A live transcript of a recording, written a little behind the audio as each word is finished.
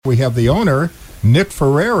We have the owner, Nick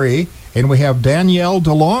Ferreri, and we have Danielle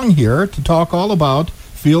DeLong here to talk all about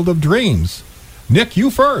Field of Dreams. Nick, you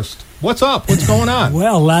first. What's up? What's going on?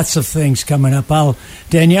 Well, lots of things coming up.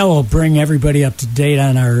 Danielle will bring everybody up to date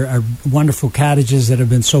on our wonderful cottages that have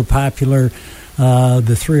been so popular.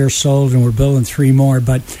 The 3 are sold, and we're building 3 more.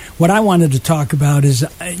 But what I wanted to talk about is,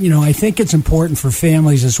 I think it's important for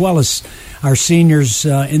families as well as our seniors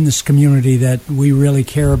in this community that we really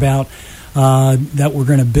care about, that we're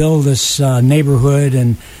going to build this neighborhood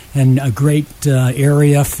and a great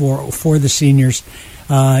area for the seniors.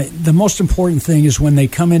 The most important thing is when they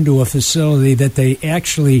come into a facility that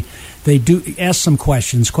they do ask some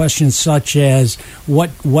questions such as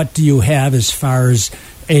what do you have as far as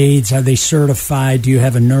aides? Are they certified? Do you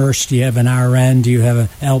have a nurse? Do you have an RN? Do you have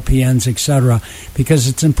LPNs, etc.? Because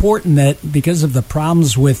it's important that because of the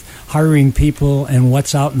problems with hiring people and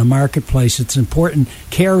what's out in the marketplace, it's important.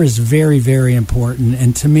 Care is very, very important,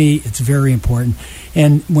 and to me, it's very important.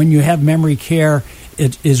 And when you have memory care,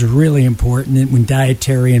 it is really important, and when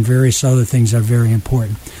dietary and various other things are very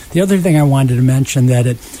important. The other thing I wanted to mention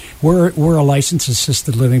that we're a licensed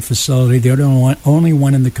assisted living facility, the only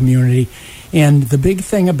one in the community. And the big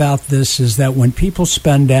thing about this is that when people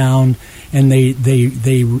spend down and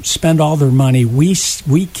they spend all their money, we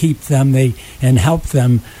keep them and help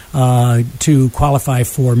them to qualify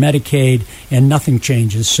for Medicaid, and nothing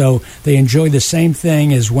changes. So they enjoy the same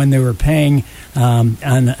thing as when they were paying on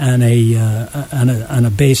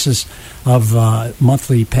a basis of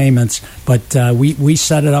monthly payments. But we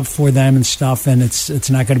set it up for them and stuff, and it's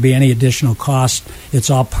not going to be any additional cost. It's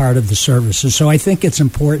all part of the services. So I think it's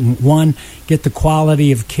important, 1, get the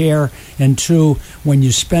quality of care, and 2, when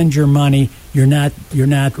you spend your money, you're not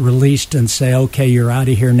released and say, okay, you're out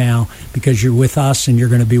of here now, because you're with us and you're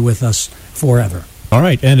going to be with us forever. All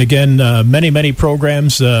right, and again, many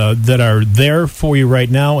programs that are there for you right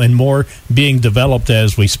now, and more being developed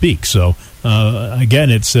as we speak. So again,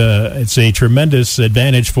 it's a tremendous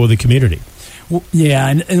advantage for the community. Yeah,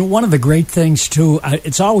 and one of the great things, too,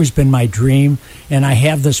 it's always been my dream, and I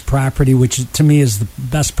have this property, which to me is the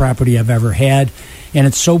best property I've ever had, and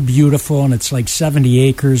it's so beautiful, and it's like 70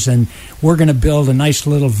 acres, and we're going to build a nice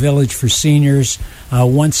little village for seniors.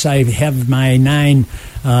 Once I have my 9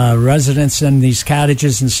 residents in these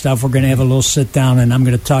cottages and stuff, we're going to have a little sit-down, and I'm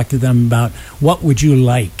going to talk to them about what would you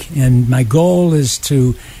like, and my goal is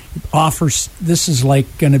to offer, this is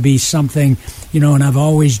like going to be something, and I've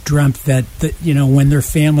always dreamt that when their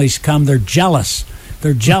families come, they're jealous.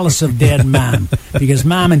 They're jealous of Dad and Mom because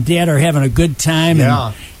Mom and Dad are having a good time.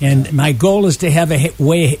 And my goal is to have a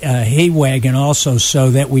hay wagon also,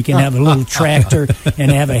 so that we can have a little tractor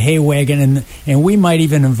and have a hay wagon, and we might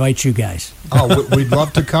even invite you guys. Oh, we'd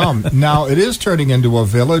love to come. Now, it is turning into a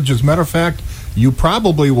village. As a matter of fact, you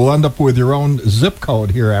probably will end up with your own zip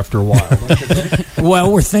code here after a while.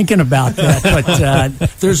 Well, we're thinking about that, but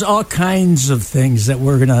there's all kinds of things that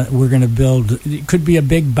we're gonna build. It could be a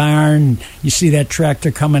big barn. You see that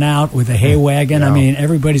tractor coming out with a hay wagon. Yeah. I mean,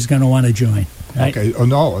 everybody's going to want to join. Right? Okay,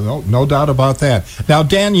 no doubt about that. Now,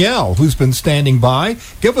 Danielle, who's been standing by,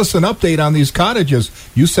 give us an update on these cottages.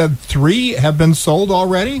 You said 3 have been sold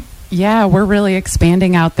already? Yeah, we're really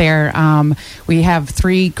expanding out there. We have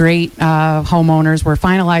 3 great homeowners. We're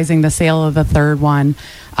finalizing the sale of the 3rd one.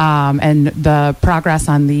 And the progress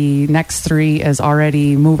on the next 3 is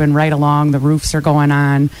already moving right along. The roofs are going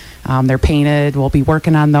on. They're painted. We'll be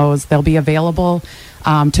working on those. They'll be available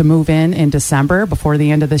to move in December before the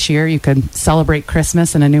end of this year. You can celebrate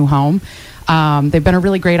Christmas in a new home. They've been a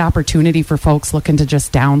really great opportunity for folks looking to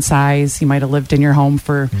just downsize. You might have lived in your home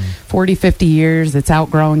for 40, 50 years. It's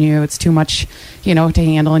outgrown you. It's too much, to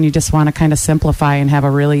handle, and you just want to kind of simplify and have a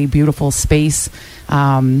really beautiful space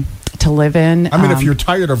to live in. I mean, if you're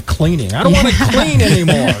tired of cleaning, I don't want to clean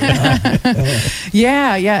anymore.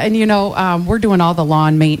 Yeah. And, we're doing all the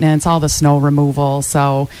lawn maintenance, all the snow removal.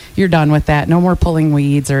 So you're done with that. No more pulling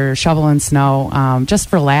weeds or shoveling snow.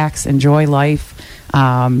 Just relax, enjoy life.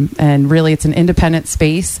 And really, it's an independent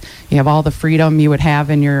space. You have all the freedom you would have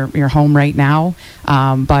in your home right now,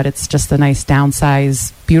 but it's just a nice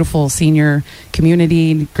downsize, beautiful senior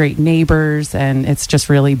community, great neighbors, and it's just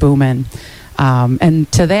really booming.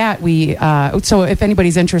 And to that, so if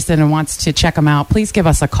anybody's interested and wants to check them out, please give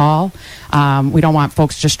us a call. We don't want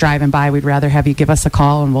folks just driving by. We'd rather have you give us a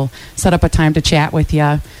call, and we'll set up a time to chat with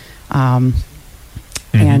you.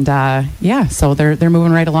 And so they're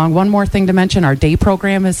moving right along. One more thing to mention: our day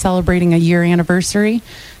program is celebrating a year anniversary.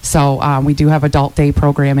 So we do have adult day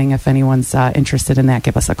programming. If anyone's interested in that,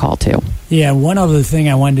 give us a call too. Yeah, one other thing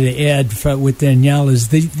I wanted to add with Danielle is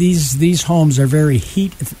these homes are very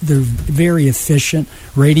very efficient,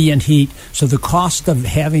 radiant heat. So the cost of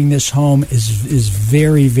having this home is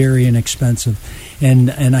very, very inexpensive.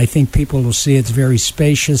 And I think people will see it's very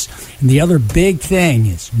spacious. And the other big thing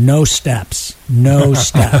is no steps. No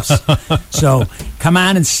steps. So come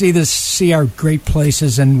on and see our great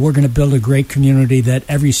places, and we're going to build a great community that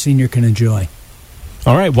every senior can enjoy.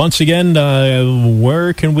 All right. Once again,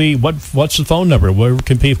 where can what's the phone number? Where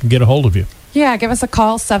can people get a hold of you? Yeah, give us a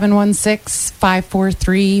call,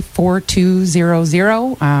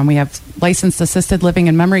 716-543-4200. We have licensed assisted living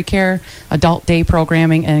and memory care, adult day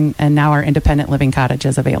programming, and now our independent living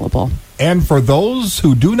cottages available. And for those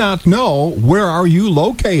who do not know, where are you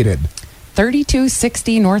located?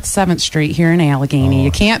 3260 North 7th Street here in Allegheny.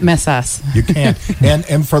 You can't miss us. You can't. and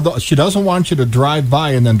she doesn't want you to drive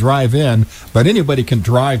by and then drive in, but anybody can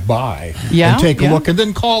drive by and take a look and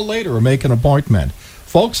then call later or make an appointment.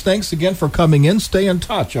 Folks, thanks again for coming in. Stay in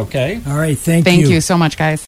touch, okay? All right, thank you. Thank you so much, guys.